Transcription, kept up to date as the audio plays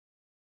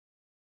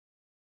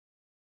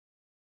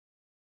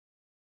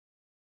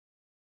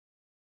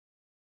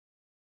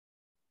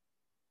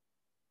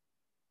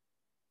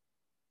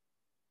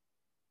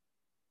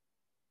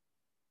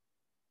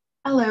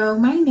Hello,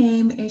 my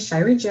name is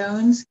Shyra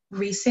Jones,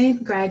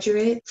 recent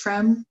graduate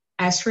from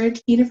Ashford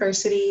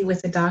University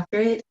with a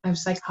doctorate of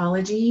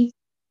psychology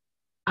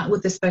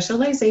with a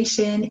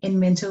specialization in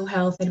mental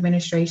health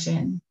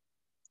administration.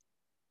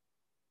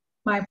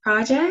 My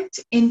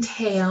project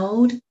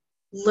entailed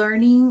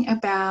learning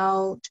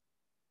about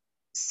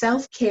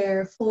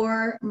self-care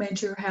for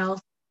mental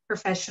health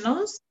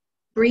professionals.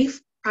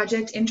 Brief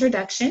project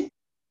introduction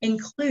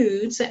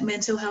includes that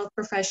mental health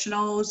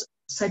professionals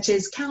such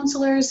as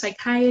counselors,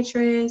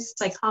 psychiatrists,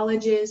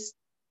 psychologists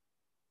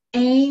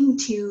aim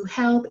to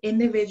help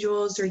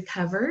individuals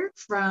recover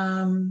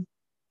from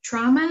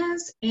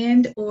traumas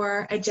and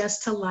or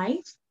adjust to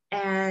life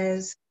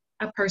as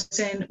a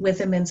person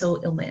with a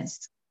mental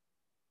illness.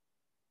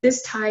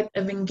 This type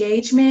of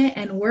engagement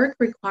and work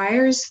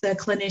requires the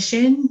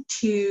clinician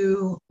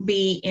to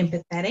be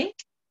empathetic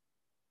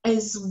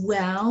as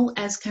well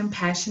as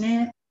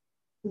compassionate,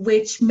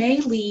 which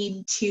may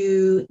lead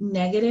to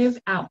negative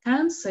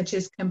outcomes such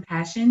as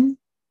compassion,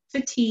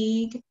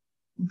 fatigue,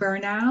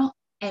 burnout,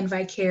 and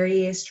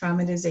vicarious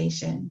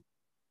traumatization.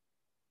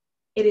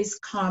 It is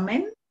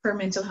common for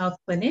mental health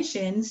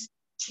clinicians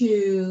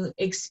to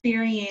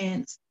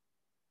experience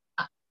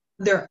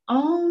their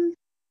own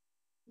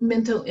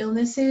mental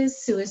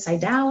illnesses,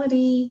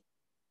 suicidality,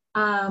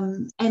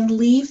 and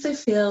leave the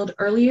field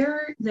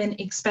earlier than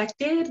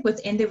expected with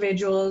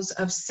individuals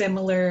of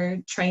similar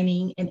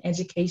training and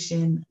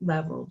education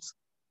levels.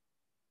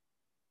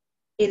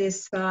 It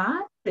is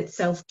thought that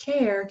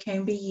self-care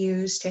can be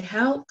used to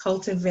help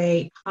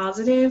cultivate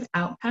positive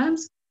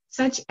outcomes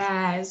such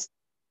as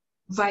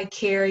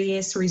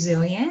vicarious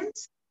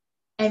resilience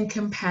and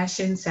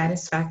compassion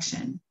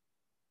satisfaction.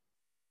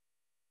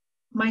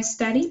 My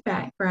study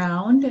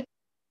background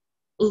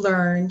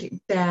learned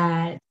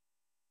that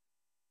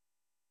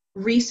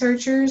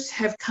researchers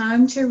have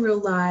come to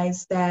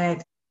realize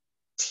that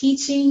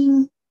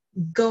teaching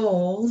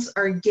goals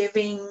are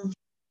giving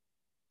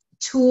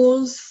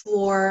tools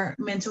for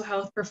mental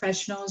health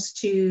professionals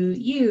to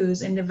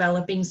use in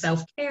developing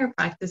self-care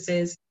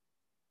practices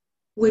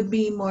would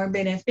be more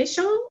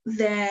beneficial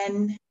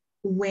than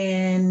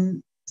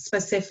when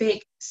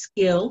specific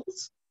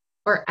skills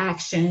or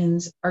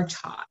actions are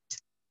taught.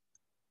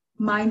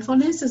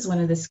 Mindfulness is one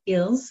of the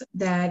skills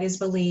that is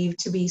believed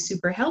to be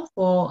super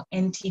helpful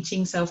in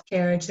teaching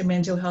self-care to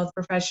mental health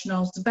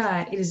professionals,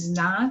 but it is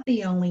not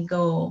the only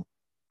goal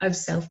of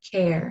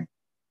self-care.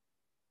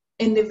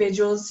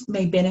 Individuals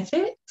may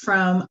benefit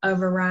from a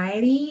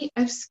variety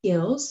of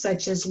skills,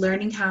 such as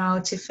learning how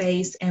to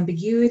face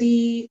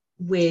ambiguity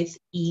with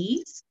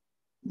ease,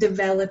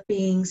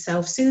 developing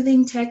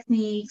self-soothing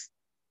techniques,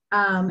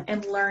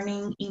 and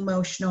learning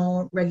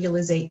emotional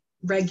regulation.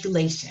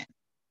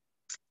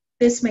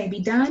 This may be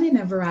done in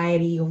a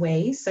variety of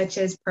ways, such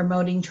as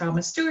promoting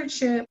trauma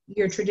stewardship,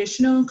 your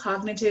traditional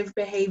cognitive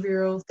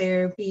behavioral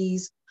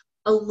therapies,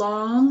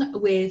 along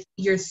with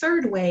your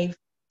third wave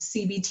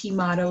CBT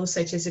models,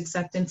 such as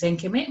acceptance and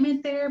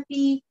commitment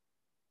therapy,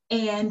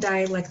 and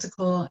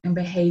dialectical and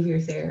behavior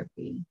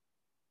therapy.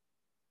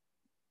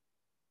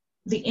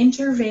 The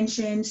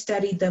intervention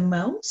studied the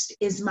most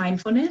is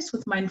mindfulness,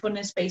 with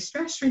mindfulness-based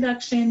stress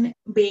reduction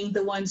being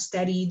the one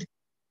studied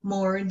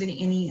more than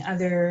any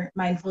other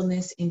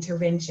mindfulness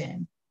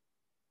intervention.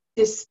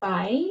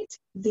 Despite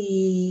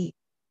the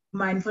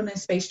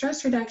mindfulness-based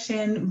stress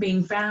reduction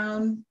being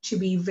found to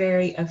be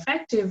very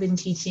effective in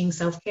teaching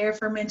self-care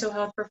for mental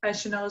health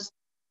professionals,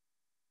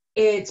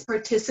 its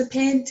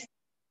participant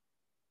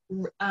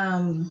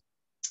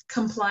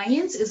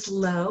compliance is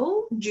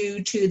low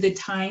due to the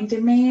time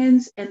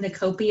demands and the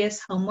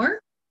copious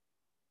homework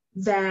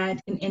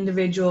that an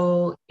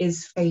individual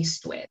is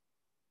faced with.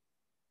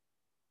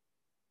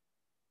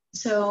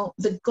 So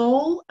the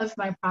goal of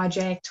my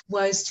project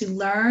was to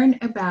learn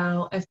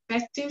about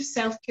effective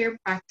self-care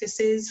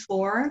practices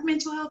for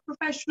mental health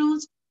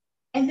professionals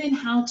and then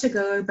how to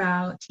go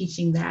about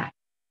teaching that.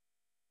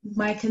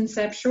 My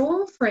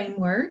conceptual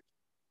framework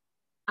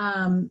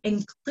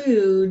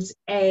includes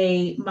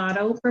a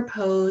model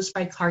proposed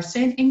by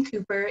Carson and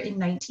Cooper in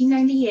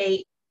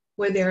 1998,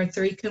 where there are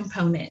three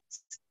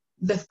components.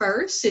 The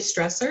first is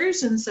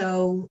stressors, and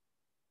so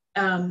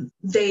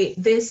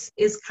this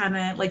is kind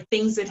of like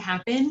things that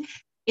happen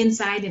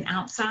inside and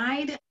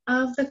outside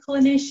of the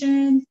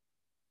clinician.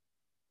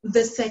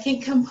 The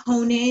second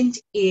component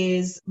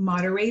is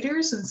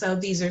moderators, and so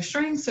these are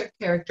strengths or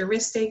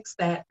characteristics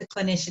that the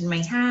clinician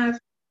may have,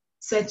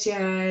 such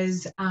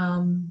as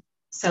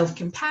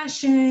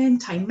self-compassion,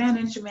 time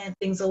management,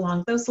 things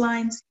along those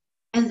lines.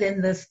 And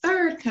then the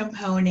third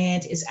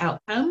component is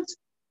outcomes,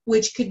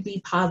 which could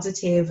be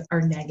positive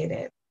or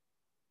negative.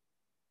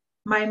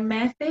 My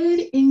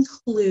method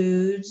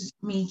includes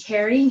me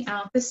carrying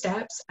out the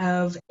steps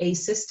of a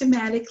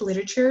systematic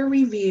literature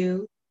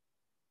review,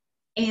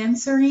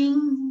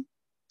 answering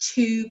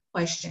two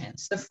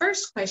questions. The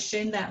first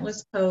question that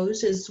was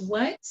posed is,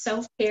 what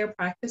self-care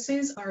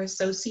practices are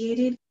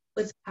associated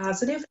with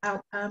positive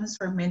outcomes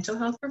for mental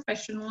health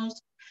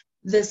professionals?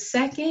 The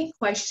second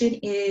question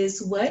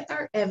is, what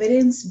are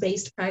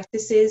evidence-based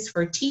practices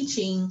for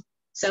teaching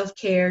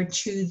self-care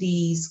to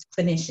these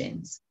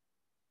clinicians.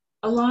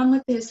 Along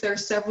with this, there are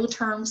several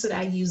terms that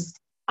I use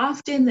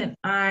often that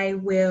I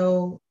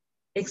will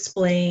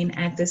explain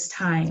at this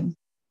time.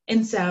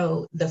 And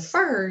so the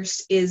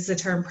first is the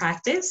term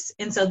practice.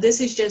 And so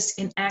this is just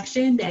an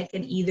action that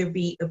can either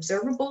be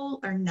observable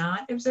or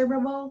not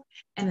observable.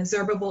 An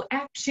observable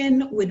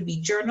action would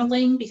be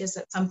journaling because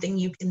that's something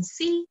you can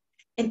see.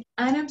 An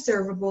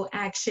unobservable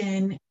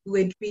action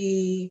would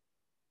be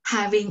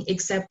having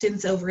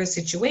acceptance over a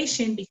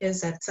situation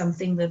because that's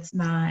something that's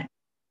not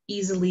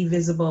easily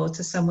visible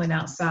to someone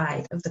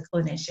outside of the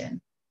clinician.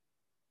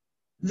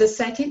 The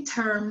second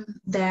term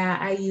that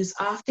I use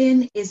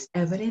often is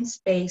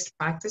evidence-based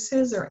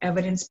practices or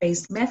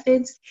evidence-based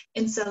methods.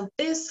 And so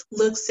this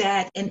looks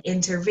at an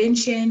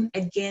intervention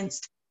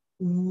against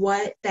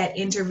what that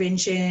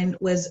intervention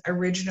was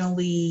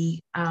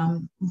originally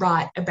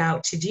brought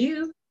about to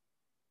do,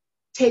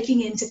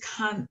 taking into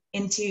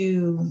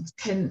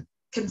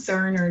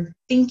concern or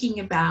thinking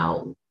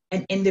about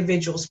an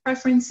individual's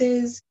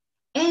preferences,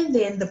 and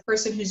then the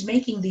person who's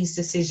making these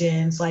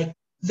decisions, like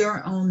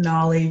their own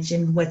knowledge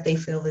and what they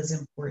feel is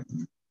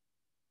important.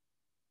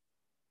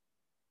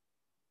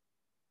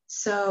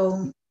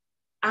 So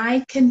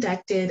I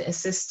conducted a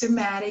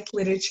systematic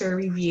literature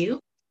review,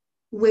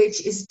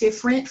 which is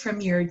different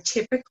from your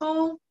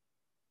typical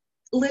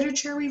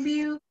literature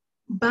review,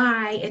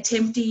 by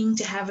attempting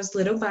to have as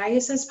little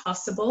bias as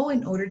possible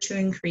in order to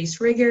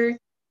increase rigor,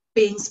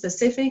 being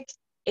specific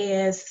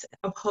as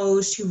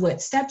opposed to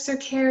what steps are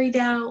carried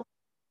out,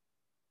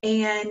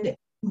 and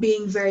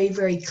being very,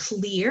 very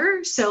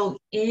clear. So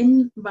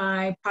in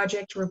my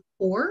project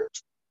report,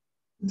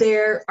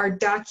 there are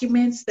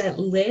documents that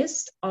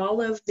list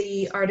all of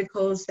the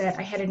articles that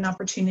I had an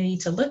opportunity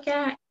to look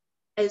at,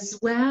 as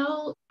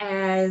well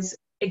as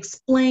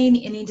explain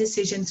any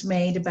decisions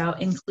made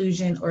about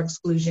inclusion or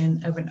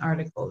exclusion of an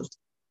article.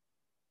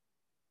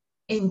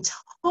 In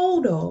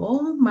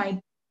total, my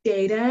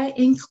data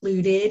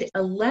included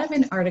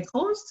 11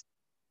 articles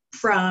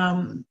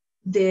from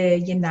the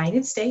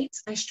United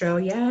States,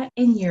 Australia,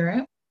 and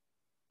Europe.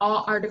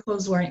 All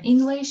articles were in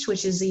English,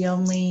 which is the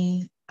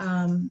only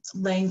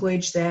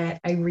language that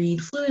I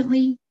read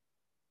fluently.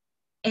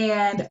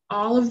 And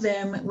all of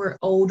them were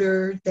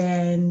were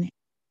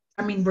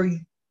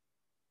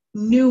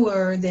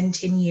newer than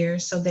 10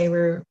 years, so they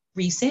were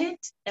recent.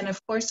 And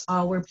of course,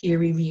 all were peer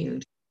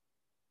reviewed.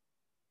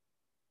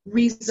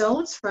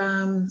 Results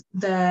from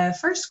the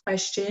first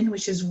question,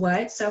 which is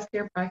what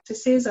self-care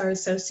practices are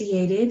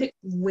associated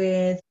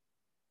with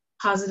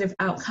positive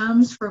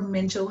outcomes for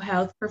mental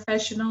health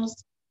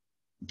professionals,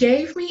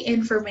 gave me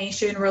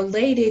information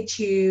related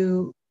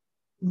to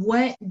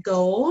what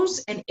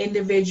goals an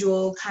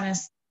individual kind of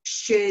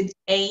should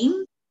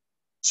aim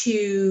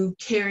to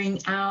carrying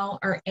out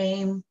or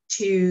aim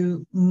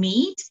to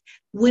meet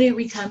when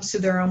it comes to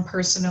their own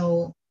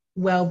personal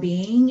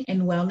well-being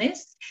and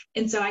wellness.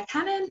 And so I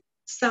kind of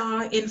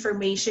saw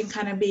information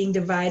kind of being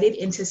divided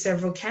into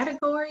several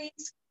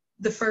categories.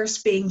 The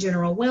first being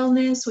general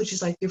wellness, which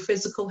is like your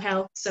physical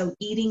health, so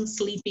eating,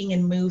 sleeping,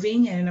 and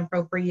moving in an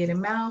appropriate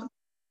amount,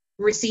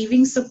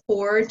 receiving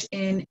support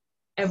in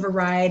a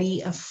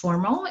variety of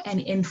formal and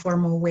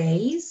informal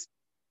ways,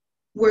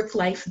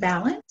 work-life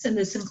balance, and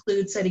this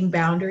includes setting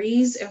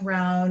boundaries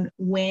around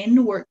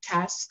when work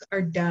tasks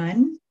are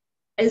done,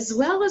 as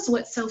well as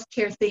what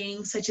self-care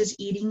things such as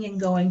eating and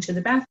going to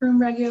the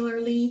bathroom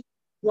regularly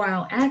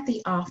while at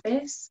the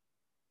office,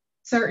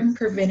 certain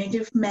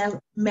preventative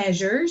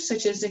measures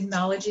such as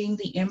acknowledging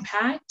the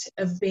impact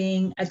of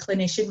being a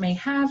clinician may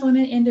have on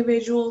an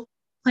individual,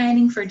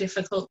 planning for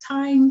difficult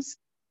times,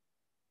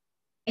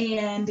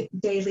 and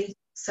daily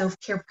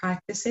self-care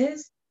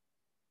practices,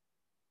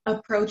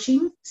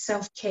 approaching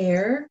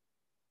self-care,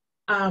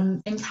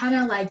 and kind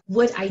of like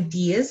what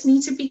ideas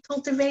need to be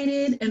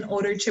cultivated in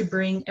order to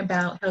bring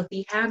about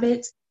healthy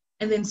habits,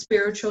 and then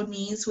spiritual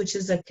needs, which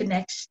is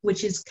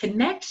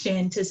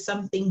connection to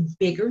something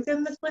bigger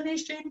than the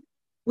clinician,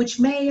 which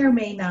may or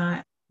may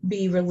not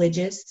be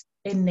religious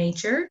in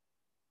nature.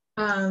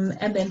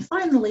 And then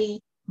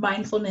finally,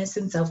 mindfulness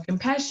and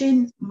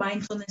self-compassion,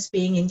 mindfulness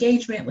being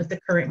engagement with the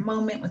current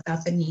moment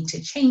without the need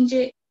to change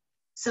it.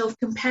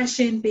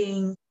 Self-compassion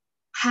being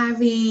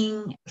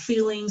having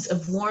feelings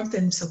of warmth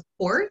and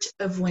support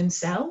of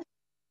oneself.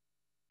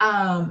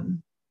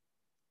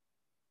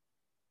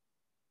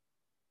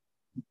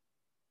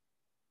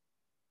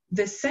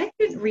 The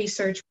second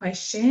research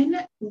question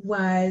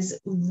was,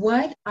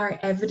 what are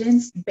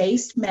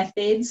evidence-based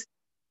methods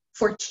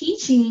for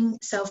teaching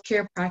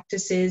self-care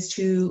practices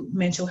to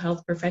mental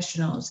health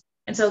professionals?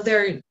 And so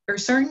there are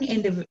certain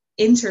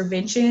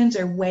interventions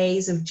or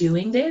ways of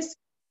doing this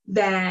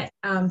that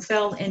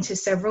fell into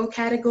several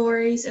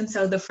categories. And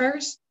so the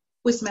first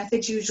was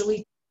methods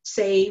usually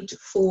saved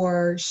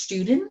for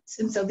students.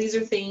 And so these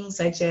are things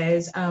such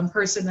as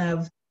person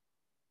of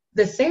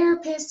the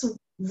therapist,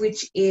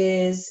 which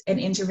is an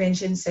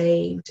intervention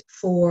saved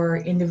for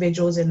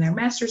individuals in their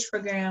master's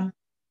program,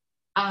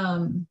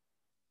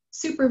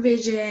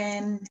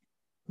 supervision,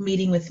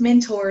 meeting with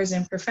mentors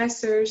and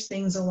professors,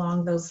 things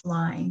along those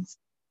lines.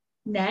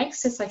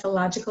 Next is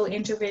psychological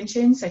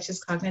interventions such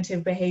as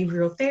cognitive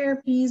behavioral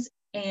therapies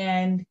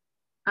and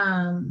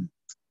um,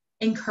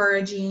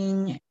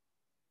 encouraging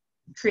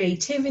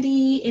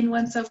creativity in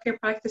one's self-care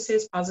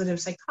practices, positive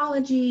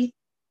psychology,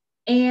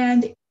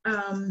 and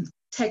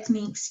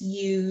techniques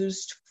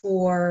used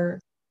for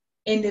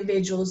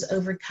individuals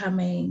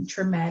overcoming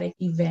traumatic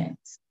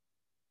events.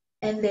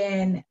 And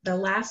then the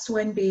last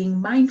one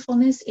being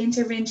mindfulness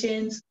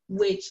interventions,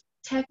 which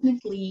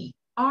technically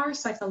are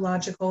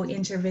psychological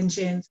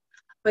interventions,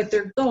 but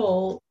their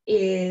goal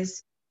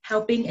is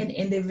helping an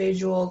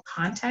individual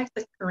contact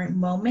the current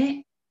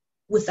moment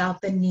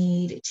without the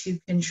need to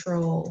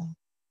control.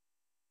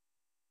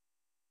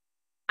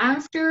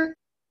 After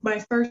my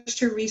first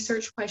two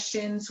research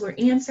questions were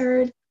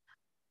answered,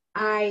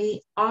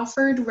 I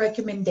offered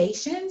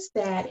recommendations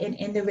that an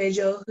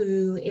individual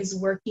who is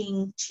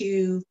working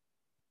to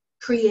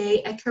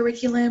create a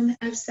curriculum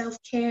of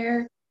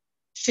self-care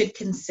should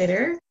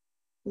consider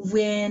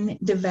when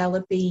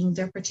developing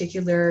their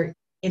particular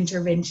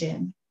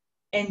intervention.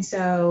 And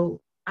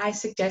so I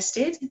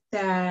suggested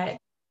that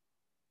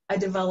a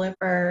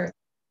developer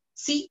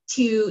seek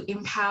to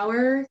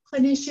empower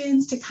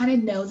clinicians to kind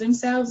of know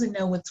themselves and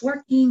know what's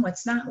working,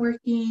 what's not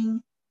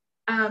working,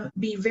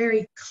 be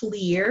very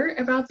clear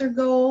about their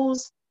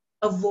goals,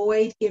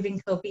 avoid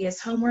giving copious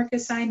homework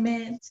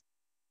assignments,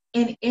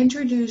 and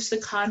introduce the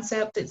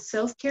concept that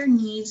self-care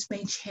needs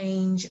may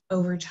change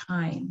over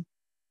time.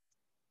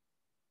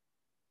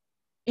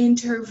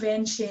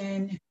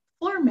 Intervention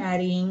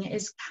formatting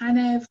is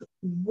kind of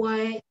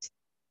what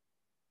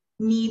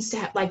needs to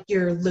have like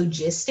your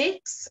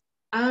logistics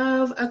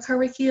of a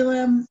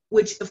curriculum,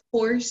 which of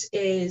course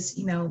is,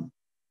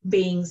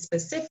 being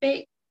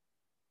specific,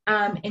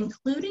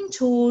 including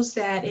tools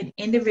that an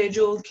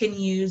individual can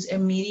use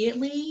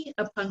immediately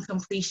upon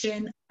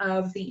completion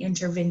of the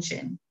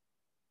intervention.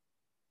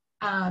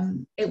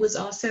 It was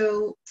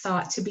also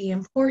thought to be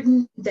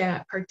important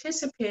that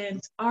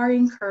participants are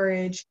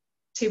encouraged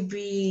to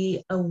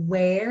be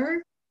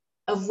aware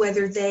of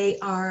whether they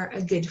are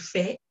a good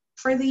fit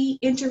for the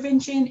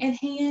intervention at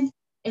hand,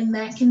 and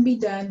that can be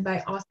done by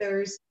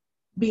authors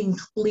being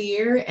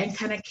clear and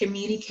kind of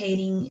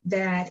communicating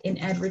that in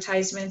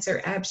advertisements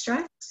or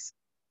abstracts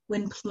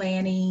when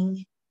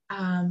planning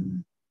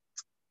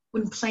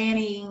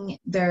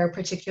their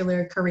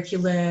particular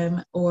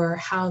curriculum or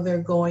how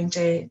they're going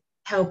to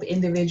help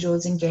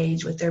individuals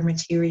engage with their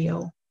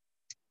material.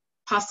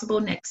 Possible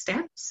next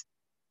steps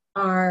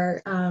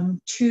are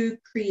to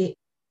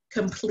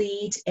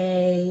complete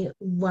a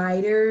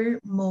wider,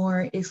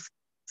 more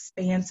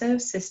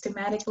expansive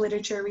systematic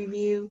literature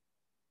review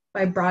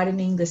by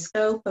broadening the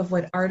scope of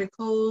what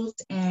articles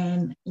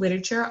and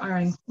literature are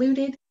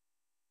included.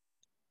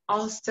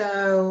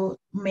 Also,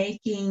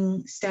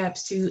 making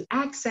steps to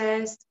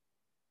access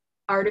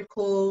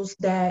articles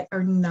that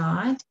are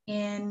not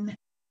in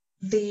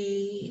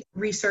the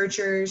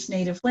researcher's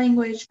native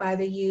language by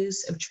the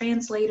use of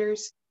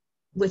translators,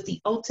 with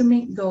the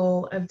ultimate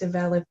goal of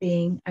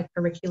developing a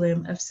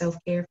curriculum of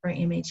self-care for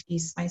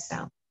MHPs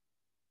myself.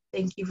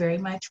 Thank you very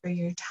much for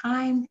your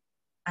time.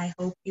 I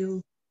hope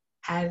you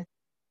had